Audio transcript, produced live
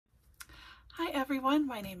Hi everyone,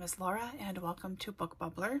 my name is Laura and welcome to Book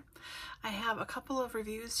Bubbler. I have a couple of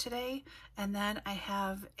reviews today and then I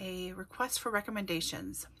have a request for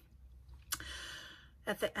recommendations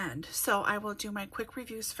at the end. So I will do my quick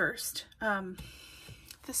reviews first.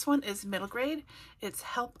 This one is middle grade. It's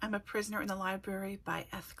Help, I'm a Prisoner in the Library by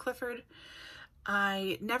Clifford.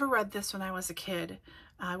 I never read this when I was a kid.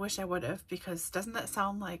 I wish I would have, because doesn't that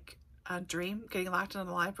sound like a dream, getting locked in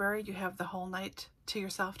the library? You have the whole night to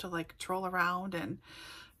yourself to like troll around and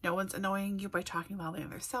no one's annoying you by talking loudly on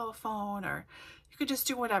their cell phone, or you could just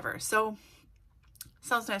do whatever. So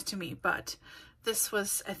sounds nice to me. But this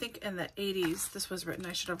was, I think in the 80s this was written.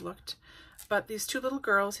 I should have looked. But these two little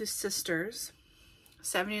girls, his sisters,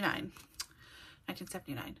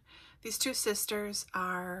 1979. These two sisters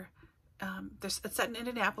are it's set in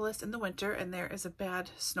Indianapolis in the winter and there is a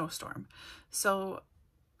bad snowstorm. So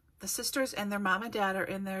the sisters and their mom and dad are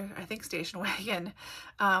in their, I think, station wagon,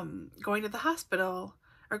 going to the hospital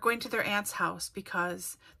or going to their aunt's house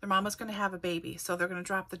because their mama's going to have a baby. So they're going to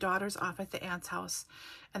drop the daughters off at the aunt's house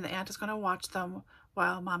and the aunt is going to watch them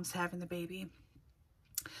while mom's having the baby.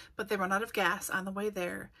 But they run out of gas on the way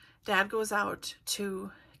there. Dad goes out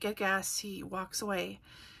to get gas. He walks away.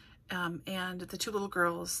 And the two little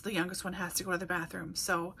girls, the youngest one has to go to the bathroom.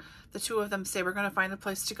 So the two of them say, we're going to find a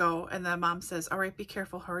place to go. And the mom says, all right, be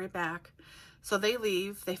careful, hurry back. So they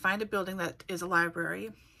leave. They find a building that is a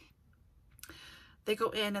library. They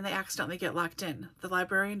go in and they accidentally get locked in. The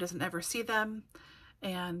librarian doesn't ever see them.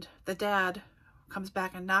 And the dad comes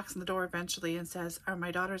back and knocks on the door eventually and says, are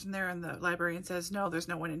my daughters in there? And the librarian says, no, there's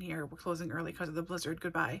no one in here. We're closing early because of the blizzard.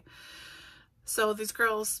 Goodbye. So these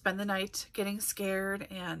girls spend the night getting scared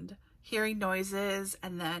and hearing noises,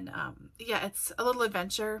 and then yeah, it's a little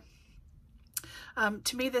adventure.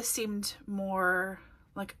 To me this seemed more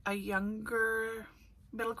like a younger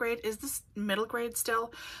middle grade. Is this middle grade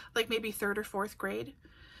still? Like maybe 3rd or 4th grade?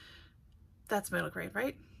 That's middle grade,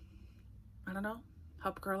 right? I don't know.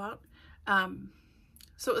 Help a girl out.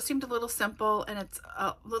 So it seemed a little simple and it's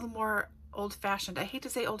a little more old-fashioned. I hate to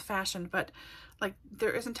say old-fashioned, but like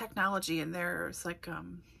there isn't technology and there's like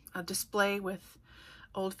a display with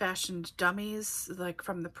old-fashioned dummies like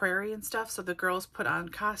from the prairie and stuff. So the girls put on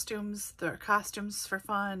costumes, their costumes for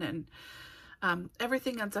fun, and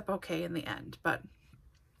everything ends up okay in the end. But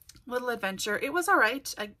little adventure. It was all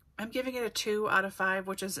right. I'm giving it a 2 out of 5,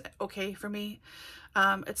 which is okay for me.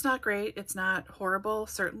 It's not great. It's not horrible,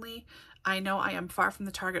 certainly. I know I am far from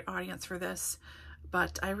the target audience for this,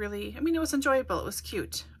 but I mean, it was enjoyable. It was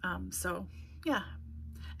cute. So yeah.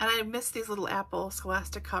 And I miss these little Apple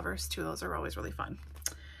Scholastic covers too. Those are always really fun.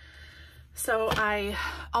 So I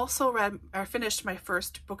also finished my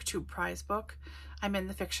first BookTube prize book. I'm in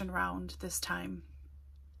the fiction round this time.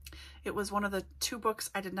 It was one of the 2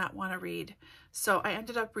 books I did not want to read. So I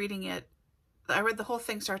ended up reading it. I read the whole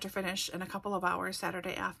thing start to finish in a couple of hours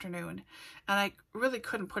Saturday afternoon, and I really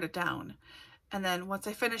couldn't put it down. And then once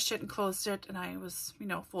I finished it and closed it and I was, you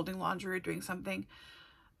know, folding laundry or doing something,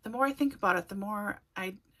 the more I think about it, the more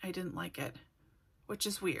I didn't like it, which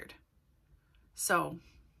is weird. So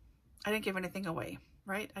I didn't give anything away,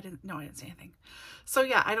 right? I didn't say anything. So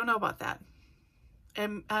yeah, I don't know about that.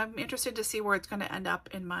 I'm interested to see where it's going to end up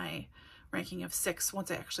in my ranking of 6 once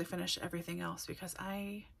I actually finish everything else, because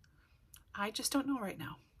I just don't know right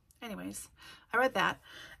now. Anyways, I read that.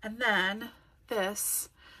 And then this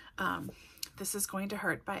is Going to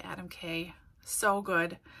Hurt by Adam Kay. So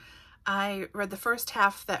good. I read the first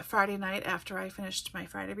half that Friday night after I finished my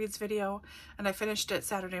Friday Reads video, and I finished it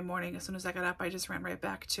Saturday morning. As soon as I got up, I just ran right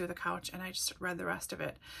back to the couch and I just read the rest of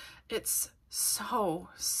it. It's so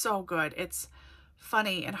good. It's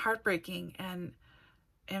funny and heartbreaking and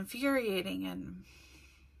infuriating and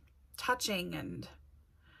touching, and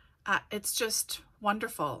it's just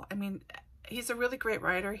wonderful. I mean, he's a really great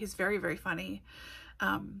writer. He's very funny.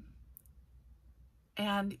 And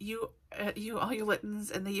all you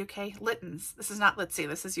Littons in the UK, Littons, this is not Litsy,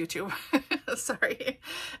 this is YouTube. Sorry.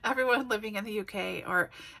 Everyone living in the UK or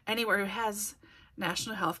anywhere who has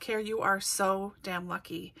national health care, you are so damn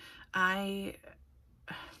lucky. I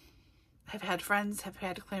have had friends have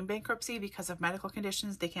had to claim bankruptcy because of medical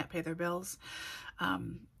conditions. They can't pay their bills.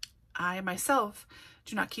 I myself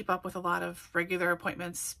do not keep up with a lot of regular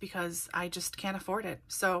appointments because I just can't afford it.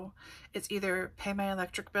 So it's either pay my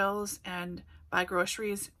electric bills and buy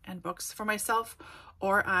groceries and books for myself,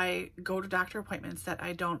 or I go to doctor appointments that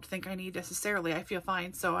I don't think I need necessarily. I feel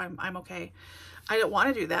fine, so I'm okay. I don't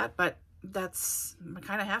want to do that, but I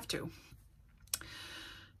kind of have to.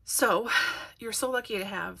 So you're so lucky to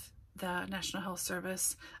have the National Health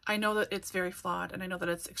Service. I know that it's very flawed and I know that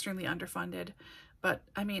it's extremely underfunded, But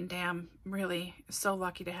I mean, damn, really so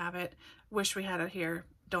lucky to have it. Wish we had it here.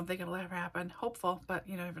 Don't think it'll ever happen. Hopeful, but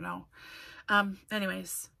you never know.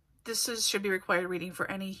 Anyways, should be required reading for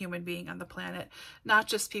any human being on the planet, not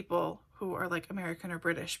just people who are like American or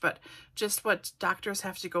British, but just what doctors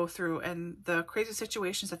have to go through and the crazy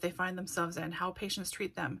situations that they find themselves in, how patients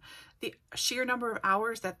treat them, the sheer number of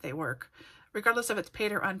hours that they work, regardless of it's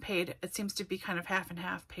paid or unpaid. It seems to be kind of half and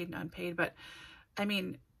half, paid and unpaid. But I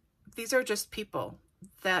mean, these are just people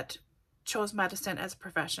that chose medicine as a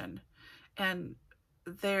profession, and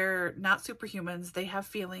they're not superhumans. They have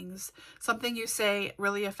feelings. Something you say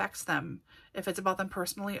really affects them. If it's about them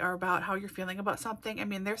personally or about how you're feeling about something, I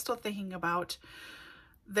mean, they're still thinking about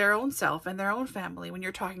their own self and their own family when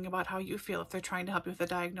you're talking about how you feel, if they're trying to help you with a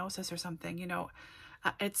diagnosis or something, you know.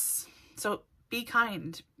 So be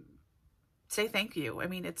kind. Say thank you. I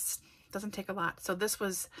mean, doesn't take a lot. So this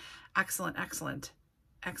was excellent, excellent,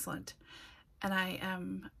 excellent. And I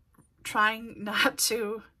am trying not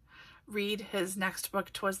to read his next book.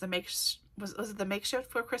 Was it the Makeshift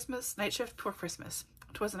Before Christmas? Night Shift Before Christmas.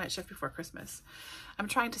 'Twas the Night Shift Before Christmas. I'm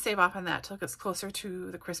trying to save off on that till it gets closer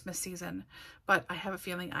to the Christmas season, but I have a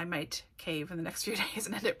feeling I might cave in the next few days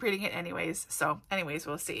and end up reading it anyways. So anyways,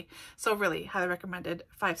 we'll see. So really, highly recommended.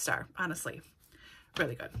 5-star, honestly.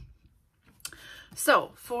 Really good.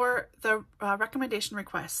 So for the recommendation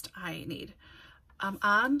request I need,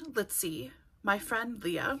 on Litsy, my friend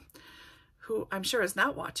Leah, who I'm sure is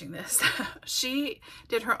not watching this, she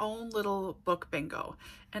did her own little book bingo,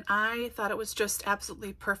 and I thought it was just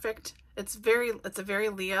absolutely perfect. It's a very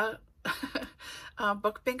Leah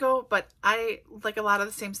book bingo, but I like a lot of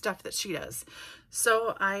the same stuff that she does.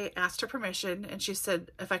 So I asked her permission, and she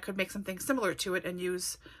said if I could make something similar to it and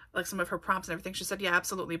use like some of her prompts and everything. She said, yeah,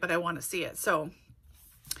 absolutely, but I want to see it. So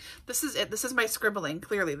this is it. This is my scribbling.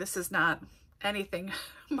 Clearly, this is not anything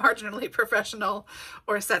marginally professional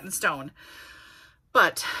or set in stone.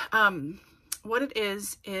 But what it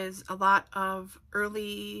is a lot of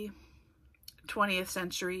early 20th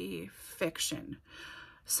century fiction.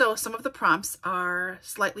 So some of the prompts are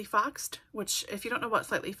Slightly Foxed, which if you don't know about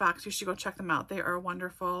Slightly Foxed, you should go check them out. They are a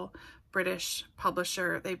wonderful British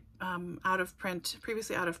publisher. They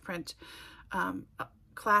previously out of print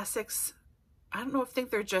classics. I don't know if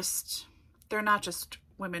they're not just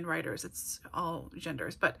women writers, it's all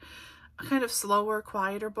genders, but kind of slower,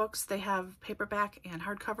 quieter books. They have paperback and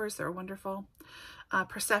hardcovers. They're wonderful.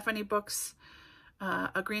 Persephone books,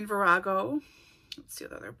 A Green Virago. Let's see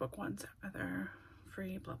what other book ones are there.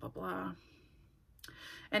 Free, blah, blah, blah.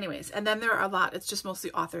 Anyways, and then there are a lot. It's just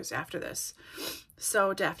mostly authors after this.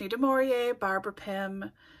 So Daphne du Maurier, Barbara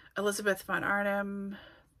Pym, Elizabeth von Arnim,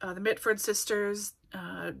 the Mitford sisters,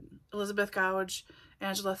 Elizabeth Gouge,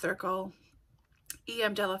 Angela Thirkell,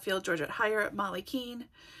 E.M. Delafield, Georgette Heyer, Molly Keane,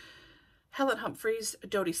 Helen Humphreys,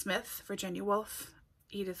 Dodie Smith, Virginia Woolf,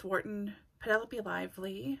 Edith Wharton, Penelope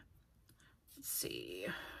Lively, let's see,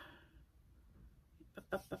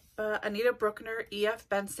 Anita Brookner, E.F.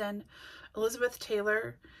 Benson, Elizabeth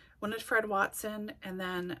Taylor, Winifred Watson, and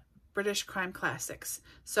then British crime classics.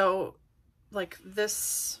 So like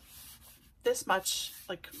this much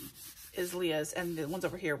like is Leah's, and the ones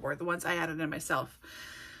over here were the ones I added in myself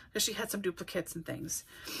because she had some duplicates and things.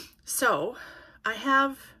 So I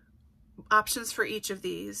have options for each of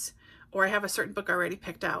these, or I have a certain book already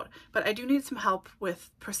picked out, but I do need some help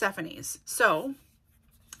with Persephone's. So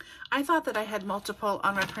I thought that I had multiple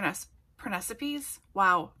unread Persephone's.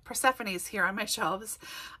 Wow, Persephone's here on my shelves.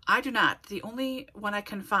 I do not. The only one I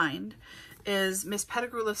can find is Miss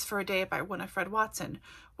Pettigrew Lives for a Day by Winifred Watson,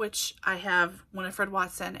 which I have Winifred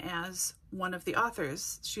Watson as one of the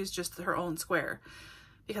authors. She's just her own square,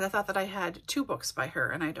 because I thought that I had 2 books by her,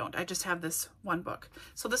 and I don't. I just have this one book.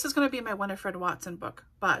 So this is going to be my Winifred Watson book,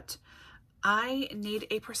 but I need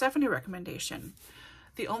a Persephone recommendation.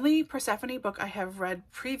 The only Persephone book I have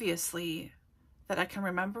read previously that I can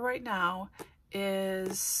remember right now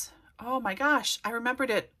is, oh my gosh, I remembered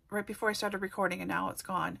it right before I started recording and now it's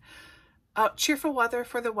gone. Cheerful Weather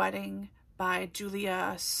for the Wedding by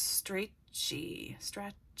Julia Strachey.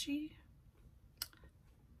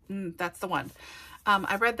 That's the one.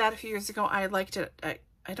 I read that a few years ago. I liked it.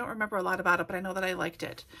 I don't remember a lot about it, but I know that I liked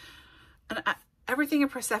it. And everything in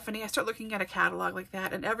Persephone, I start looking at a catalog like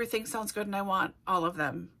that, and everything sounds good, and I want all of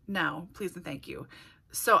them now, please and thank you.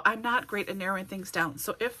 So I'm not great at narrowing things down.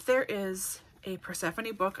 So if there is a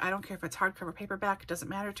Persephone book, I don't care if it's hardcover, paperback, it doesn't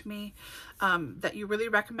matter to me, that you really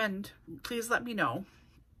recommend, please let me know.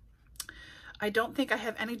 I don't think I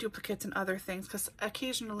have any duplicates in other things, because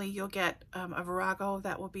occasionally you'll get a Virago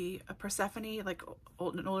that will be a Persephone, like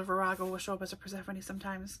an older Virago will show up as a Persephone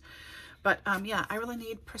sometimes. But yeah, I really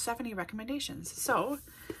need Persephone recommendations. So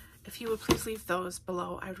if you would please leave those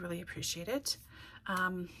below, I would really appreciate it.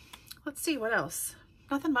 Let's see, what else?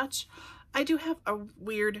 Nothing much. I do have a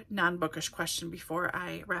weird non-bookish question before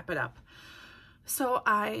I wrap it up. So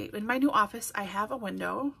in my new office, I have a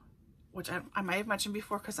window, which I might have mentioned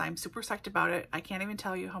before because I'm super psyched about it. I can't even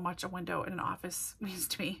tell you how much a window in an office means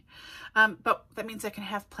to me. But that means I can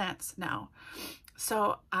have plants now.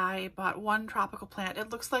 So I bought one tropical plant. It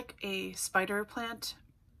looks like a spider plant,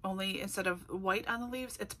 only instead of white on the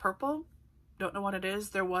leaves, it's purple. Don't know what it is.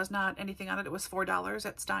 There was not anything on it. It was $4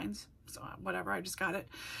 at Stein's. So whatever, I just got it.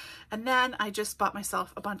 And then I just bought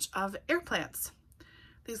myself a bunch of air plants.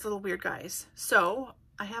 These little weird guys. So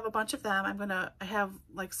I have a bunch of them. I have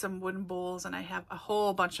like some wooden bowls, and I have a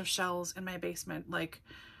whole bunch of shells in my basement, like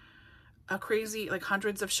a crazy, like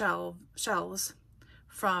hundreds of shells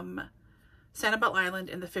from Sanibel Island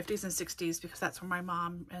in the 50s and 60s, because that's where my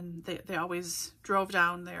mom and they always drove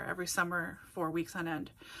down there every summer for weeks on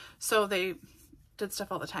end. So they did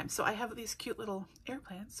stuff all the time. So I have these cute little air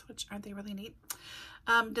plants, which aren't they really neat?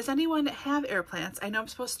 Does anyone have air plants? I know I'm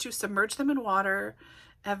supposed to submerge them in water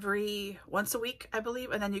once a week, I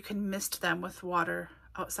believe, and then you can mist them with water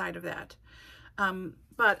outside of that.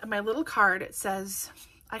 But my little card, it says,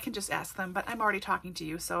 I can just ask them, but I'm already talking to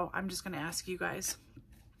you, so I'm just going to ask you guys.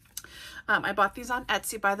 I bought these on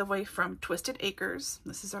Etsy, by the way, from Twisted Acres.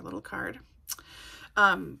 This is our little card.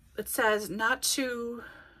 It says not to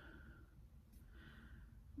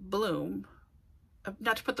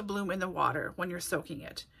put the bloom in the water when you're soaking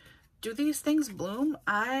it. Do these things bloom?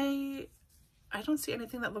 I don't see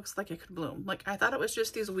anything that looks like it could bloom. Like, I thought it was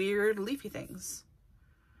just these weird leafy things.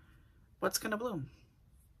 What's gonna bloom?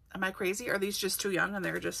 Am I crazy? Are these just too young and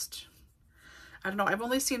they're just, I don't know. I've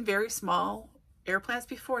only seen very small air plants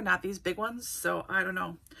before, not these big ones, so I don't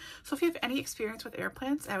know. So if you have any experience with air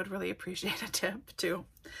plants, I would really appreciate a tip too.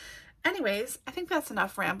 Anyways, I think that's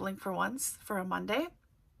enough rambling for once for a Monday.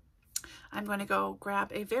 I'm going to go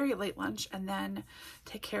grab a very late lunch and then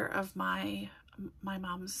take care of my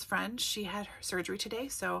mom's friend. She had her surgery today,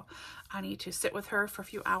 so I need to sit with her for a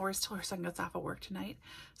few hours till her son gets off of work tonight.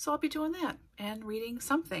 So I'll be doing that and reading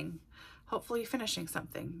something, hopefully finishing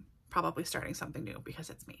something, probably starting something new because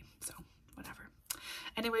it's me, so whatever.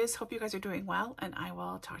 Anyways, hope you guys are doing well, and I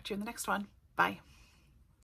will talk to you in the next one. Bye.